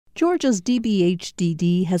Georgia's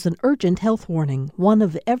DBHDD has an urgent health warning. 1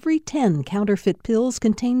 of every 10 counterfeit pills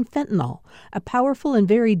contain fentanyl, a powerful and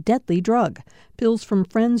very deadly drug. Pills from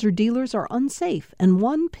friends or dealers are unsafe, and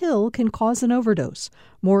 1 pill can cause an overdose.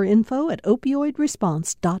 More info at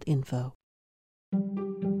opioidresponse.info.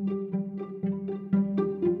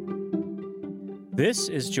 This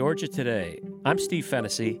is Georgia Today. I'm Steve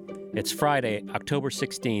Fennessy. It's Friday, October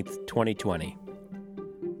 16th, 2020.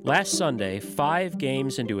 Last Sunday, 5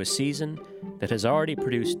 games into a season that has already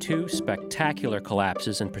produced 2 spectacular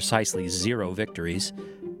collapses and precisely 0 victories,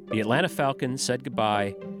 the Atlanta Falcons said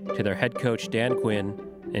goodbye to their head coach Dan Quinn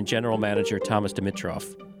and general manager Thomas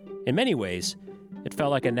Dimitroff. In many ways, it felt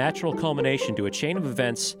like a natural culmination to a chain of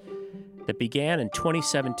events that began in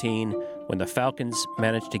 2017 when the Falcons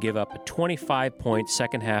managed to give up a 25-point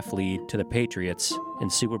second-half lead to the Patriots in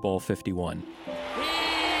Super Bowl 51.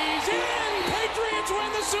 He's in! Patriots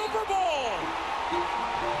win the Super Bowl!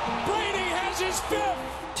 Brady has his 5th!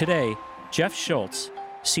 Today, Jeff Schultz,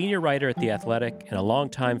 senior writer at The Athletic and a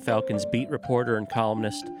longtime Falcons beat reporter and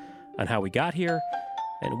columnist, on how we got here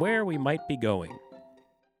and where we might be going.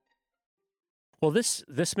 Well, this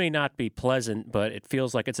may not be pleasant, but it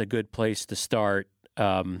feels like it's a good place to start.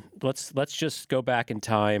 Let's just go back in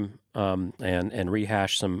time and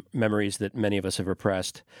rehash some memories that many of us have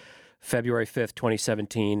repressed. February 5th,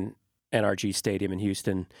 2017, NRG Stadium in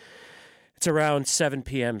Houston. It's around 7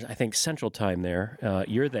 p.m., I think, Central Time there.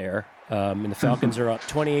 You're there, and the Falcons are up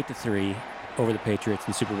 28-3 over the Patriots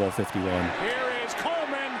in Super Bowl 51. Here is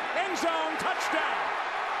Coleman, end zone, touchdown!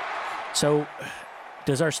 So,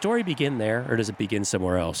 does our story begin there, or does it begin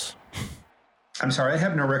somewhere else? I'm sorry, I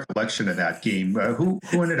have no recollection of that game. Who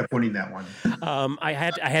ended up winning that one? I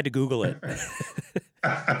had to Google it.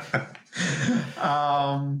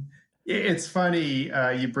 It's funny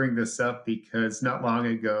you bring this up because not long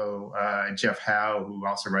ago, Jeff Howe, who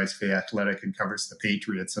also writes for The Athletic and covers the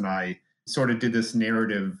Patriots, and I sort of did this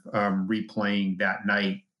narrative replaying that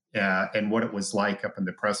night and what it was like up in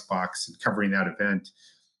the press box and covering that event.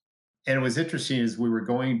 And it was interesting as we were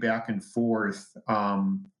going back and forth.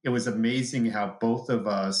 It was amazing how both of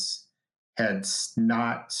us had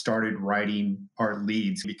not started writing our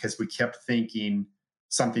leads because we kept thinking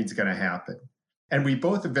something's going to happen. And we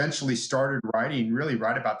both eventually started writing really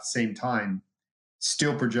right about the same time,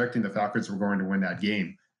 still projecting the Falcons were going to win that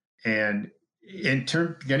game. And in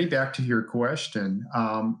terms, getting back to your question,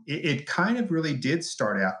 it kind of really did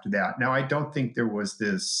start after that. Now, I don't think there was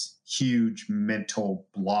this huge mental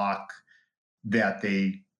block that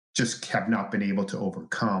they just have not been able to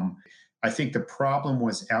overcome. I think the problem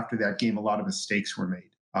was after that game, a lot of mistakes were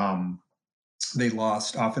made. They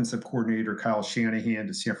lost offensive coordinator Kyle Shanahan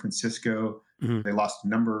to San Francisco. Mm-hmm. They lost a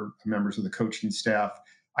number of members of the coaching staff.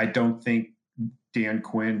 I don't think Dan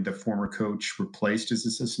Quinn, the former coach, replaced his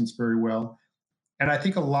assistants very well. And I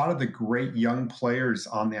think a lot of the great young players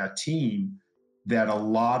on that team that a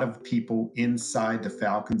lot of people inside the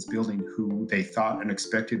Falcons building who they thought and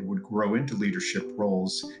expected would grow into leadership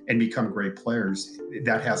roles and become great players,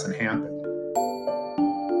 that hasn't happened.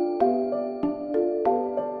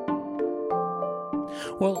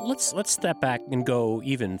 Well, let's step back and go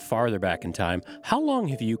even farther back in time. How long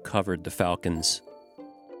have you covered the Falcons?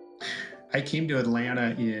 I came to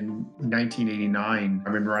Atlanta in 1989.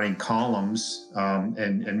 I've been writing columns,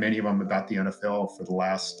 and many of them about the NFL for the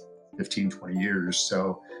last 15, 20 years.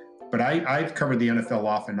 So, but I've covered the NFL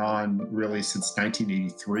off and on really since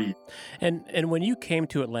 1983. And when you came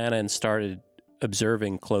to Atlanta and started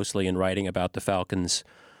observing closely and writing about the Falcons,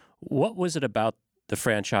 what was it about the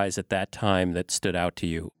franchise at that time that stood out to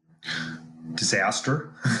you?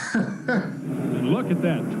 Disaster. And look at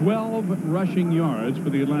that, 12 rushing yards for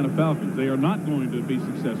the Atlanta Falcons. They are not going to be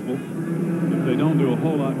successful if they don't do a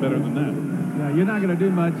whole lot better than that. Yeah, you're not going to do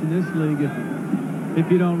much in this league if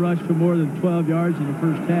you don't rush for more than 12 yards in the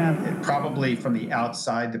first half. Probably from the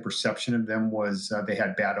outside, the perception of them was they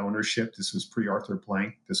had bad ownership. This was pre-Arthur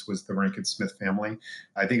Blank. This was the Rankin Smith family.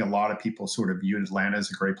 I think a lot of people sort of viewed Atlanta as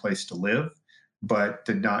a great place to live, but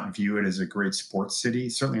did not view it as a great sports city,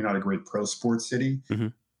 certainly not a great pro sports city. Mm-hmm.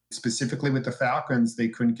 Specifically with the Falcons, they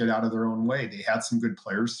couldn't get out of their own way. They had some good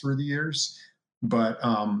players through the years, but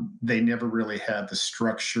they never really had the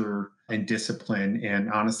structure and discipline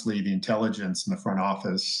and, honestly, the intelligence in the front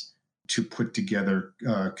office to put together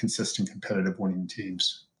consistent competitive winning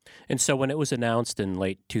teams. And so when it was announced in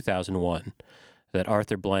late 2001 that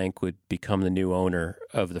Arthur Blank would become the new owner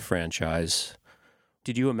of the franchise,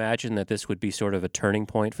 did you imagine that this would be sort of a turning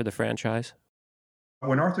point for the franchise?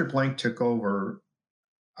 When Arthur Blank took over,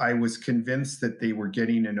 I was convinced that they were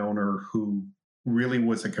getting an owner who really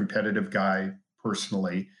was a competitive guy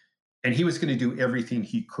personally, and he was going to do everything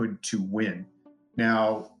he could to win.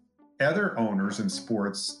 Now, other owners in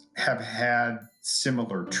sports have had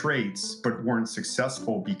similar traits, but weren't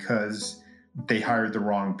successful because they hired the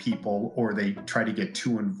wrong people or they try to get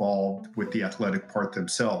too involved with the athletic part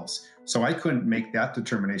themselves. So I couldn't make that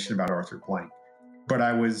determination about Arthur Blank. But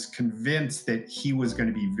I was convinced that he was going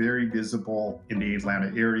to be very visible in the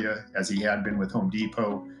Atlanta area, as he had been with Home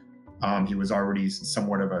Depot. He was already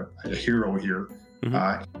somewhat of a hero here,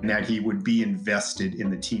 and that he would be invested in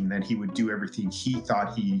the team, that he would do everything he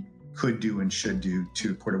thought he could do and should do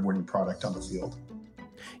to put a winning product on the field.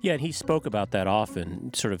 Yeah, and he spoke about that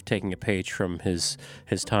often, sort of taking a page from his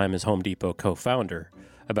time as Home Depot co-founder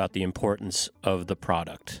about the importance of the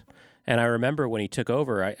product. And I remember when he took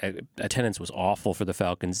over, attendance was awful for the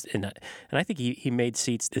Falcons, and I think he made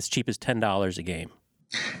seats as cheap as $10 a game.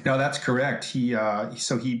 No, that's correct. He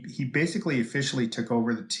basically officially took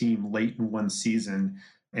over the team late in one season,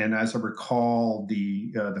 and as I recall,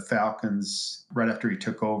 the Falcons right after he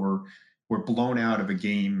took over were blown out of a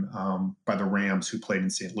game by the Rams, who played in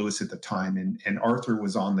St. Louis at the time, and Arthur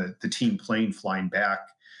was on the team plane flying back.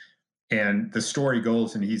 And the story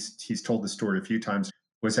goes, and he's told the story a few times,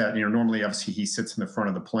 was that, normally obviously he sits in the front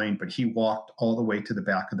of the plane, but he walked all the way to the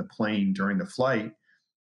back of the plane during the flight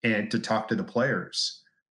and to talk to the players.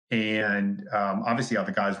 And obviously all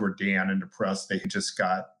the guys were down and depressed. They had just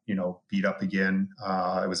got, beat up again.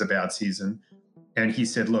 It was a bad season. And he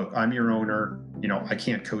said, look, I'm your owner. I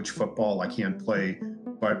can't coach football. I can't play,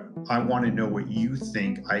 but I want to know what you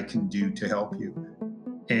think I can do to help you.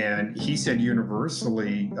 And he said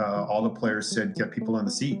universally, all the players said, get people in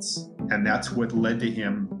the seats. And that's what led to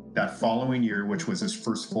him that following year, which was his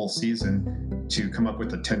first full season, to come up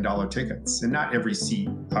with the $10 tickets. And not every seat,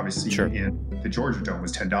 obviously, in the Georgia Dome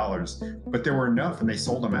was $10, but there were enough and they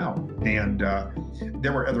sold them out. And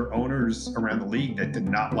there were other owners around the league that did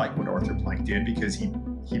not like what Arthur Blank did, because he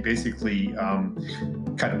basically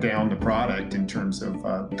cut down the product in terms of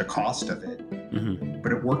the cost of it.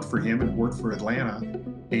 But it worked for him and it worked for Atlanta.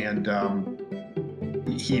 And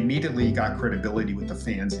he immediately got credibility with the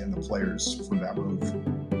fans and the players for that move.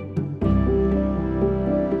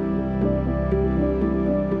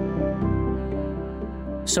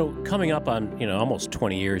 So coming up on, almost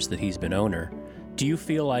 20 years that he's been owner, do you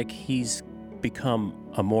feel like he's become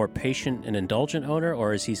a more patient and indulgent owner,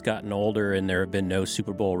 or as he's gotten older and there have been no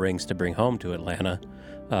Super Bowl rings to bring home to Atlanta,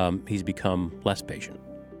 he's become less patient?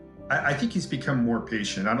 I think he's become more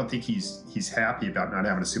patient. I don't think he's happy about not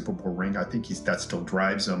having a Super Bowl ring. I think that still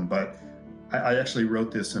drives him. But I actually wrote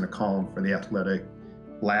this in a column for The Athletic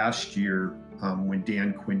last year when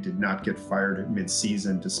Dan Quinn did not get fired at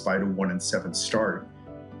midseason despite a 1-7 start.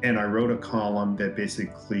 And I wrote a column that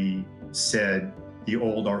basically said the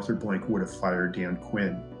old Arthur Blank would have fired Dan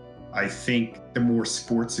Quinn. I think the more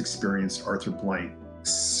sports experienced Arthur Blank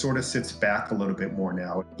sort of sits back a little bit more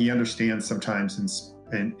now. He understands sometimes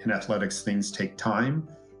in athletics, things take time.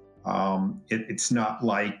 It's not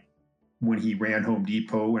like when he ran Home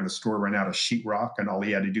Depot and a store ran out of sheetrock and all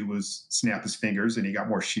he had to do was snap his fingers and he got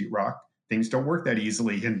more sheetrock. Things don't work that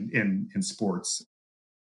easily in sports.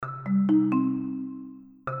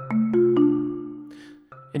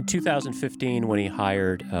 In 2015, when he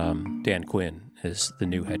hired Dan Quinn as the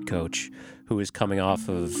new head coach, who is coming off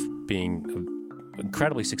of being an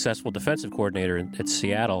incredibly successful defensive coordinator at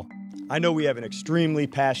Seattle, I know we have an extremely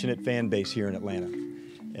passionate fan base here in Atlanta,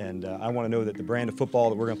 and I want to know that the brand of football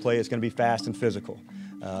that we're going to play is going to be fast and physical.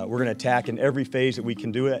 We're going to attack in every phase that we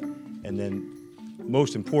can do it, and then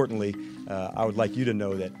most importantly, I would like you to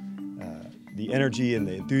know that the energy and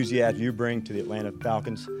the enthusiasm you bring to the Atlanta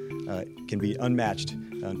Falcons can be unmatched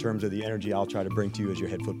in terms of the energy I'll try to bring to you as your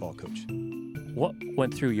head football coach. What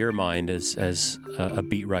went through your mind as a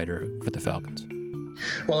beat writer for the Falcons?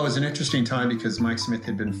 Well, it was an interesting time because Mike Smith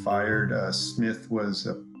had been fired. Smith was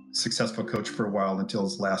a successful coach for a while until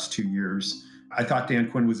his last 2 years. I thought Dan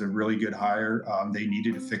Quinn was a really good hire. They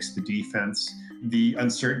needed to fix the defense. The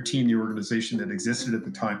uncertainty in the organization that existed at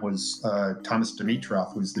the time was Thomas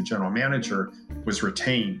Dimitroff, who's the general manager, was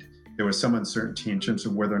retained. There was some uncertainty in terms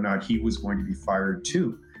of whether or not he was going to be fired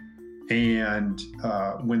too. And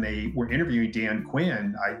when they were interviewing Dan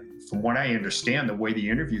Quinn, from what I understand, the way the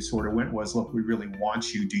interview sort of went was, look, we really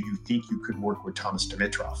want you. Do you think you could work with Thomas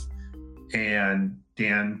Dimitroff? And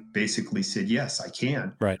Dan basically said, yes, I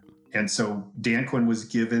can. Right. And so Dan Quinn was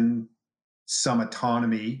given some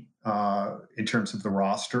autonomy in terms of the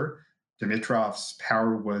roster. Dimitroff's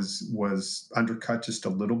power was undercut just a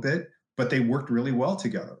little bit, but they worked really well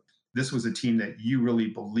together. This was a team that you really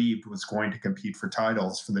believed was going to compete for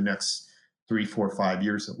titles for the next 3, 4, 5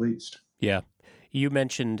 years at least. Yeah. You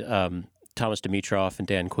mentioned Thomas Dimitroff and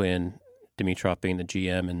Dan Quinn, Dimitroff being the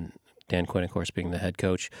GM and Dan Quinn, of course, being the head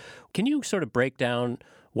coach. Can you sort of break down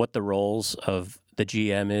what the roles of the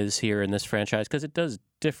GM is here in this franchise? Because it does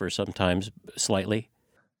differ sometimes slightly.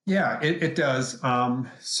 Yeah, it does.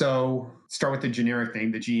 So start with the generic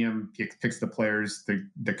thing. The GM picks the players,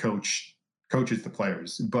 the coach coaches the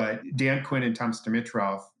players. But Dan Quinn and Thomas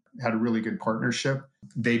Dimitroff had a really good partnership.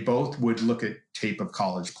 They both would look at tape of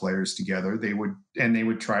college players together. They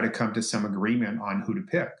would try to come to some agreement on who to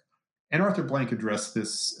pick. And Arthur Blank addressed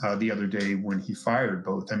this the other day when he fired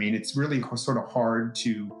both. I mean, it's really sort of hard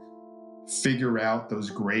to figure out those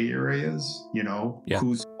gray areas,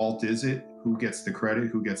 Whose fault is it? Who gets the credit?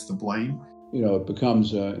 Who gets the blame? It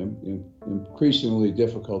becomes increasingly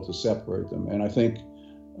difficult to separate them. And I think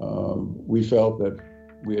we felt that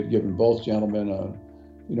we had given both gentlemen a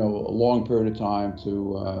long period of time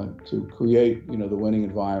to create, the winning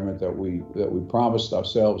environment that we promised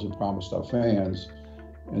ourselves and promised our fans,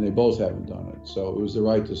 and they both haven't done it. So it was the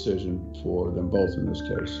right decision for them both in this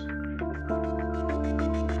case.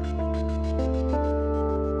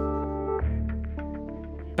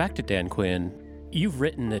 Back to Dan Quinn, you've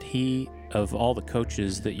written that he, of all the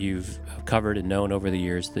coaches that you've covered and known over the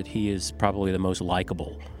years, that he is probably the most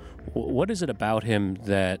likable. What is it about him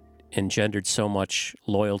that engendered so much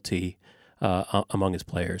loyalty among his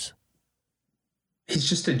players? He's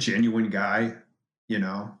just a genuine guy,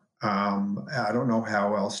 I don't know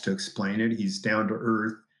how else to explain it. He's down to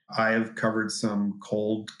earth. I have covered some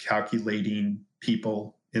cold, calculating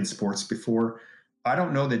people in sports before. I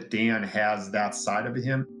don't know that Dan has that side of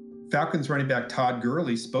him. Falcons running back Todd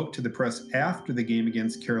Gurley spoke to the press after the game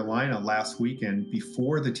against Carolina last weekend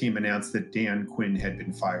before the team announced that Dan Quinn had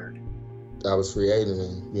been fired. I was free agent,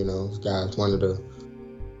 and this guy's one of the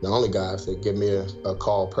only guys that give me a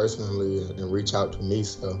call personally and reach out to me.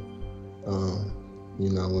 So,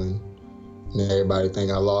 when everybody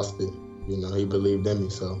think I lost it, he believed in me.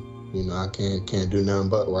 So, I can't do nothing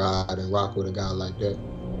but ride and rock with a guy like that.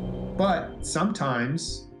 But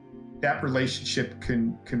sometimes that relationship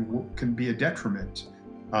can be a detriment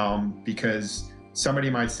because somebody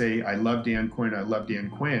might say, I love Dan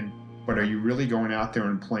Quinn, but are you really going out there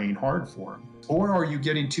and playing hard for him? Or are you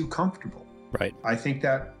getting too comfortable? Right. I think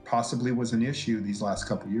that possibly was an issue these last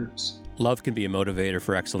couple of years. Love can be a motivator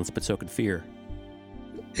for excellence, but so can fear.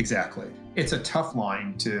 Exactly. It's a tough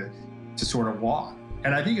line to sort of walk.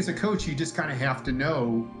 And I think as a coach, you just kind of have to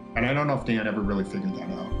know, and I don't know if Dan ever really figured that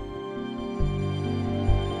out.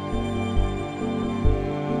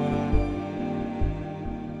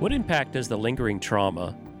 What impact does the lingering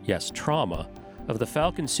trauma, of the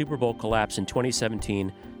Falcons' Super Bowl collapse in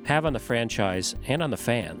 2017 have on the franchise and on the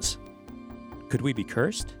fans? Could we be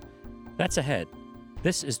cursed? That's ahead.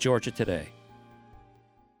 This is Georgia Today.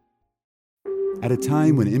 At a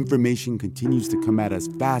time when information continues to come at us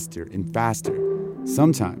faster and faster,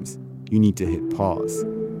 sometimes you need to hit pause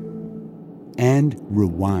and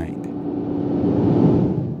rewind.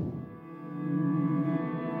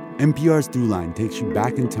 NPR's Throughline takes you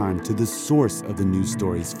back in time to the source of the news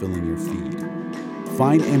stories filling your feed.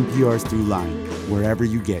 Find NPR's Throughline wherever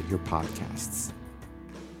you get your podcasts.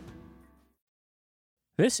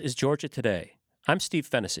 This is Georgia Today. I'm Steve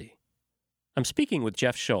Fennessy. I'm speaking with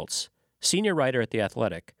Jeff Schultz, senior writer at The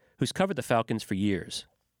Athletic, who's covered the Falcons for years.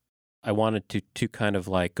 I wanted to kind of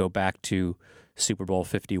go back to Super Bowl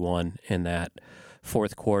 51 in that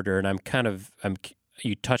fourth quarter, and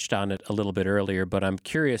you touched on it a little bit earlier, but I'm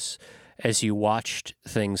curious, as you watched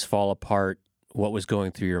things fall apart, what was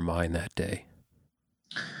going through your mind that day?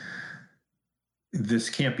 This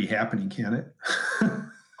can't be happening, can it?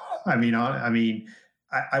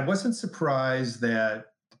 I wasn't surprised that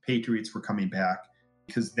the Patriots were coming back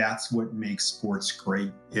because that's what makes sports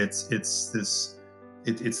great. It's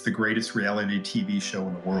the greatest reality TV show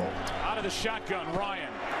in the world. Out of the shotgun,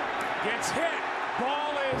 Ryan gets hit.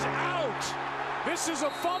 Ball is out. This is a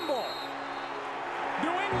fumble. New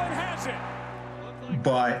England has it.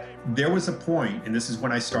 But there was a point, and this is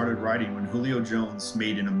when I started writing, when Julio Jones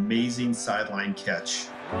made an amazing sideline catch.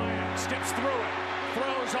 Ryan steps through it,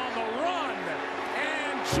 throws on the run,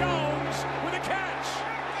 and Jones with a catch.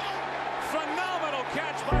 Phenomenal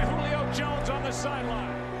catch by Julio Jones on the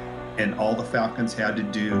sideline. And all the Falcons had to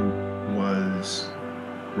do was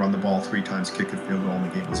run the ball 3 times, kick a field goal, and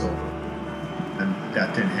the game was over. And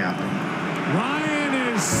that didn't happen.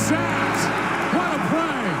 Ryan is sacked. What a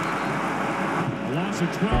play. A loss of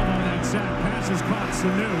 12 on that sack. Pass is caught.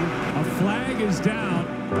 Sanu. A flag is down.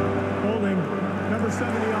 Holding. Number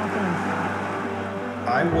 70 offense.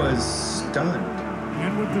 I was stunned.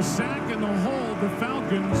 And with the sack and the hold, the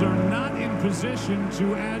Falcons are not in position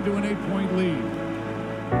to add to an 8-point lead.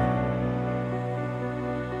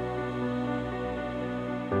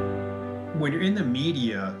 when you're in the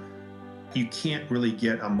media, you can't really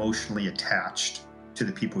get emotionally attached to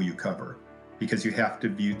the people you cover because you have to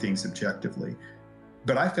view things objectively.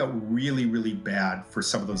 But I felt really, really bad for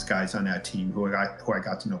some of those guys on that team who I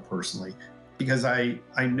got to know personally, because I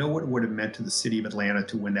know what it would have meant to the city of Atlanta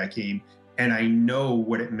to win that game. And I know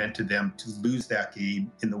what it meant to them to lose that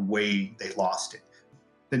game in the way they lost it.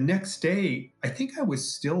 The next day, I think I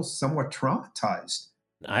was still somewhat traumatized.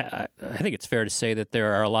 I think it's fair to say that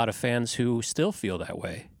there are a lot of fans who still feel that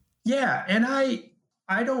way. Yeah, and I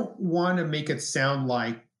don't want to make it sound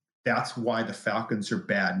like that's why the Falcons are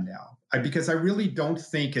bad now. Because I really don't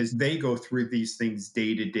think as they go through these things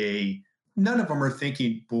day to day, none of them are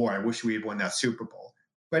thinking, boy, I wish we had won that Super Bowl.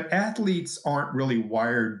 But athletes aren't really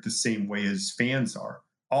wired the same way as fans are.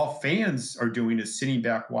 All fans are doing is sitting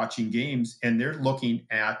back watching games, and they're looking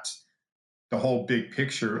at the whole big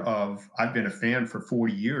picture of, I've been a fan for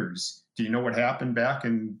 40 years. Do you know what happened back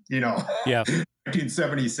in,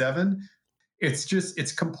 1977?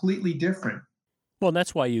 It's completely different. Well, and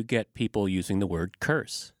that's why you get people using the word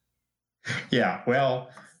curse. Yeah, well,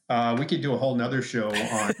 we could do a whole nother show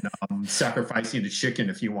on sacrificing the chicken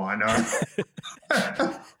if you want.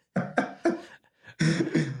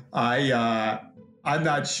 I'm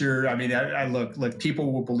not sure. I mean, I look,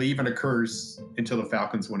 people will believe in a curse until the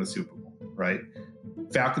Falcons win a Super Bowl, right?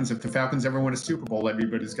 If the Falcons ever win a Super Bowl,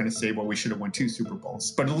 everybody's going to say, well, we should have won 2 Super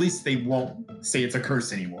Bowls. But at least they won't say it's a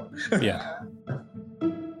curse anymore. Yeah.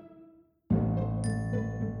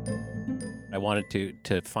 I wanted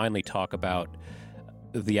to finally talk about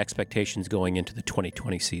the expectations going into the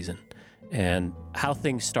 2020 season and how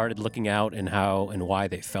things started looking out and how and why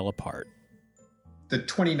they fell apart. The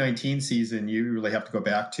 2019 season, you really have to go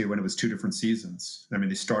back to when it was 2 different seasons. I mean,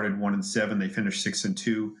 they started 1-7, they finished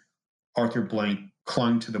 6-2. Arthur Blank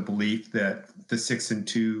clung to the belief that the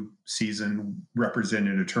 6-2 season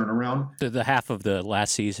represented a turnaround. The half of the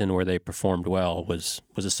last season where they performed well was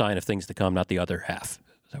a sign of things to come, not the other half.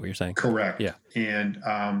 Is that what you're saying? Correct. Yeah. And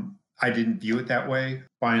I didn't view it that way.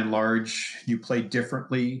 By and large, you play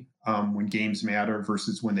differently when games matter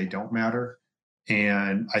versus when they don't matter.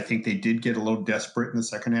 And I think they did get a little desperate in the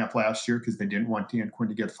second half last year because they didn't want Dan Quinn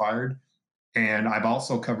to get fired. And I've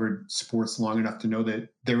also covered sports long enough to know that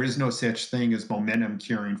there is no such thing as momentum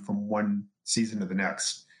carrying from one season to the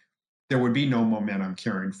next. There would be no momentum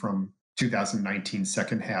carrying from 2019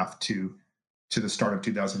 second half to the start of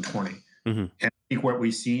 2020. Mm-hmm. And I think what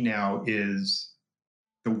we see now is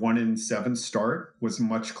the 1-7 start was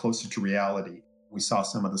much closer to reality. We saw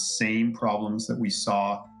some of the same problems that we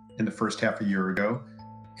saw in the first half a year ago,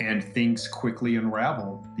 and things quickly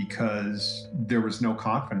unraveled because there was no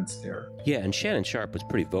confidence there. Yeah, and Shannon Sharpe was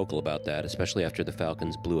pretty vocal about that, especially after the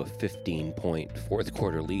Falcons blew a 15-point fourth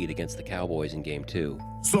quarter lead against the Cowboys in Game 2.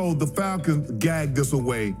 So the Falcons gagged us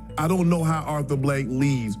away. I don't know how Arthur Blank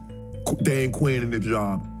leaves Dan Quinn in the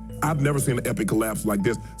job. I've never seen an epic collapse like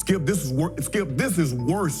this. Skip, this is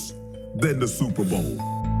worse than the Super Bowl.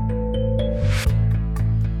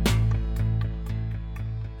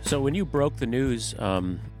 So when you broke the news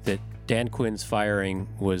that Dan Quinn's firing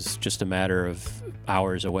was just a matter of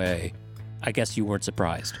hours away, I guess you weren't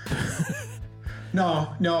surprised.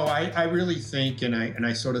 No, I really think, and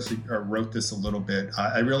I sort of wrote this a little bit,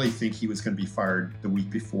 I really think he was going to be fired the week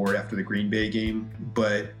before after the Green Bay game,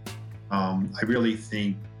 but I really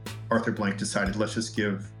think Arthur Blank decided, let's just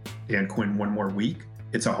give Dan Quinn one more week.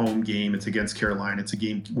 It's a home game. It's against Carolina. It's a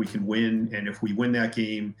game we can win. And if we win that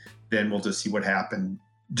game, then we'll just see what happened,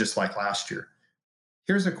 just like last year.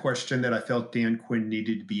 Here's a question that I felt Dan Quinn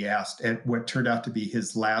needed to be asked at what turned out to be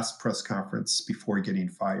his last press conference before getting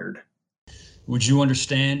fired. Would you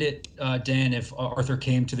understand it, Dan, if Arthur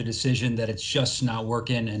came to the decision that it's just not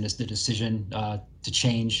working and it's the decision to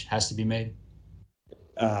change has to be made?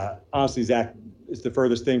 Honestly, Zach, it's the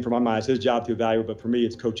furthest thing from my mind. It's his job to evaluate, but for me,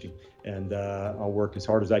 it's coaching. And I'll work as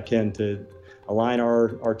hard as I can to align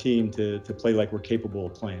our team to play like we're capable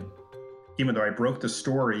of playing. Even though I broke the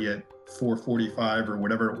story at 4:45 or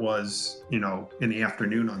whatever it was, in the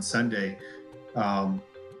afternoon on Sunday,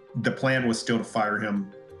 the plan was still to fire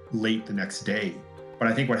him late the next day. But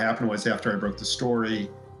I think what happened was after I broke the story,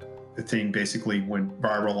 the thing basically went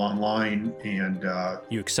viral online, and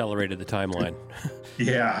you accelerated the timeline.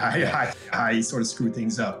 Yeah, I sort of screwed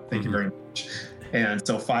things up. Thank you very much. And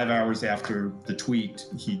so 5 hours after the tweet,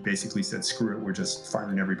 he basically said, screw it, we're just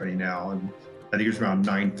firing everybody now. And I think it was around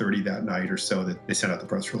 9:30 that night or so that they sent out the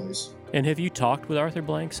press release. And have you talked with Arthur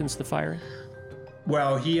Blank since the firing?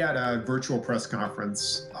 Well, he had a virtual press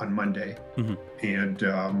conference on Monday,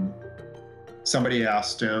 and somebody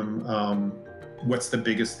asked him, what's the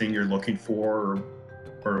biggest thing you're looking for? Or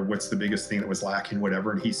or what's the biggest thing that was lacking,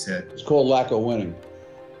 whatever. And he said, it's called lack of winning.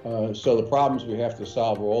 So the problems we have to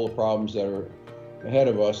solve are all the problems that are ahead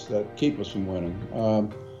of us that keep us from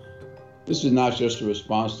winning. This is not just a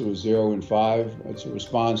response to a 0-5. It's a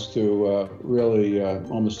response to really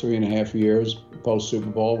almost 3.5 years post-Super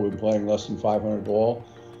Bowl. We've been playing less than 500 ball.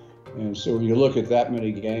 And so when you look at that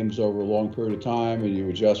many games over a long period of time and you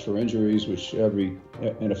adjust for injuries, which every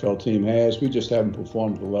NFL team has, we just haven't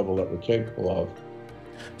performed at the level that we're capable of.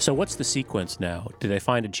 So what's the sequence now? Do they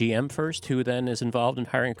find a GM first who then is involved in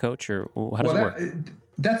hiring a coach, or how does it work?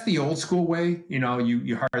 That's the old school way. You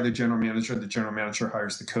hire the general manager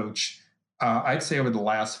hires the coach. I'd say over the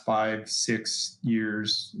last 5-6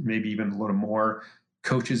 years, maybe even a little more,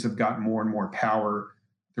 coaches have gotten more and more power.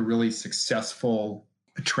 The really successful,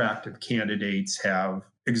 attractive candidates have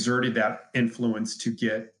exerted that influence to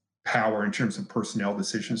get power in terms of personnel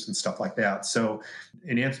decisions and stuff like that. So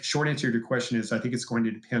short answer to your question is I think it's going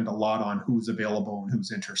to depend a lot on who's available and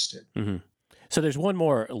who's interested. Mm-hmm. So there's one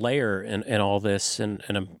more layer in all this, and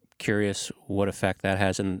I'm curious what effect that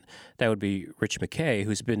has, and that would be Rich McKay,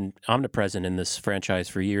 who's been omnipresent in this franchise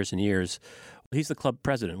for years and years. He's the club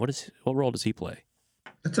president. What role does he play?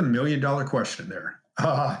 That's $1 million question there.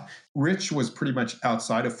 Rich was pretty much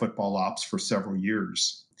outside of football ops for several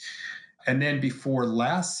years. And then before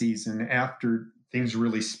last season, after things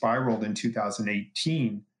really spiraled in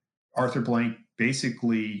 2018, Arthur Blank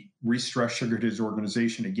basically restructured his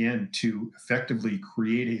organization again to effectively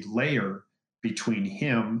create a layer between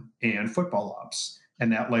him and football ops.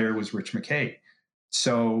 And that layer was Rich McKay.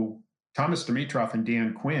 So Thomas Dimitroff and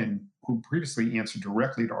Dan Quinn, who previously answered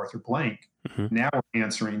directly to Arthur Blank, now are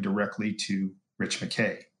answering directly to Rich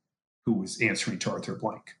McKay, who was answering to Arthur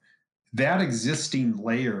Blank. That existing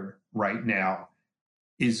layer right now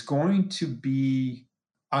is going to be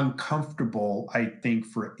uncomfortable, I think,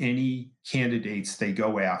 for any candidates they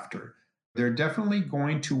go after. They're definitely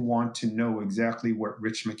going to want to know exactly what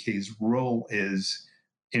Rich McKay's role is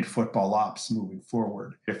in football ops moving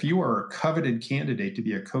forward. If you are a coveted candidate to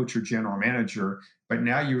be a coach or general manager, but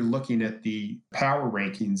now you're looking at the power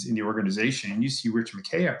rankings in the organization and you see Rich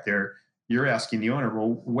McKay up there, you're asking the owner,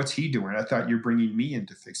 well, what's he doing? I thought you're bringing me in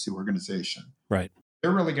to fix the organization. Right.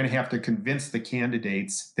 They're really going to have to convince the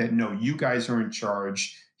candidates that, no, you guys are in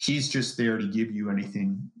charge. He's just there to give you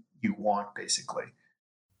anything you want, basically.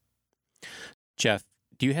 Jeff,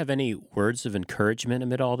 do you have any words of encouragement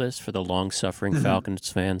amid all this for the long-suffering Falcons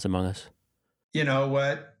fans among us? You know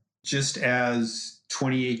what? Just as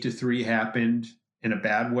 28-3 happened in a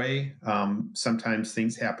bad way, sometimes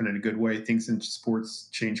things happen in a good way. Things in sports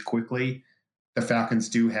change quickly. The Falcons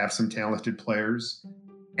do have some talented players.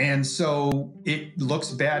 And so it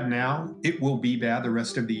looks bad now. It will be bad the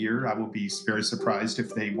rest of the year. I will be very surprised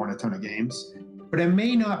if they won a ton of games. But it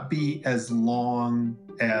may not be as long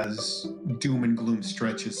as doom and gloom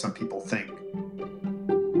stretch as some people think.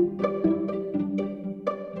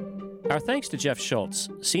 Our thanks to Jeff Schultz,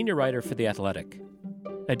 senior writer for The Athletic.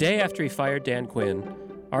 A day after he fired Dan Quinn,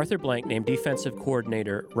 Arthur Blank named defensive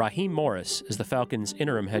coordinator Raheem Morris as the Falcons'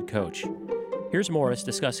 interim head coach. Here's Morris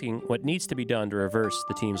discussing what needs to be done to reverse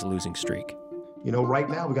the team's losing streak. Right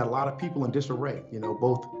now we got a lot of people in disarray,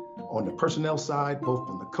 both on the personnel side, both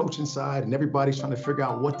on the coaching side, and everybody's trying to figure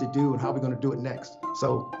out what to do and how we're going to do it next.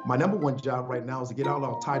 So my number one job right now is to get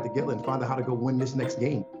all tied together and find out how to go win this next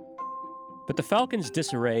game. But the Falcons'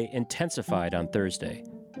 disarray intensified on Thursday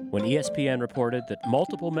when ESPN reported that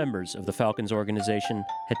multiple members of the Falcons organization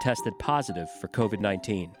had tested positive for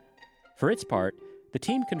COVID-19. For its part, the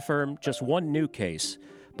team confirmed just one new case,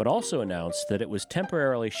 but also announced that it was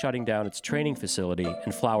temporarily shutting down its training facility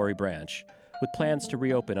in Flowery Branch, with plans to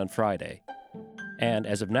reopen on Friday. And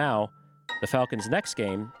as of now, the Falcons' next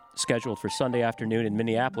game, scheduled for Sunday afternoon in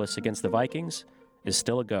Minneapolis against the Vikings, is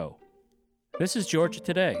still a go. This is Georgia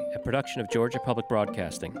Today, a production of Georgia Public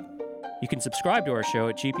Broadcasting. You can subscribe to our show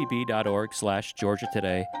at gpb.org/Georgia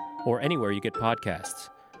Today or anywhere you get podcasts.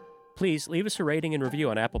 Please leave us a rating and review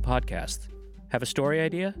on Apple Podcasts. Have a story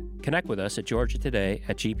idea? Connect with us at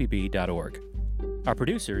georgiatoday@gpb.org. Our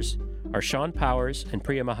producers are Sean Powers and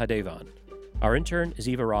Priya Mahadevan. Our intern is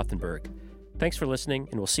Eva Rothenberg. Thanks for listening,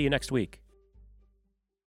 and we'll see you next week.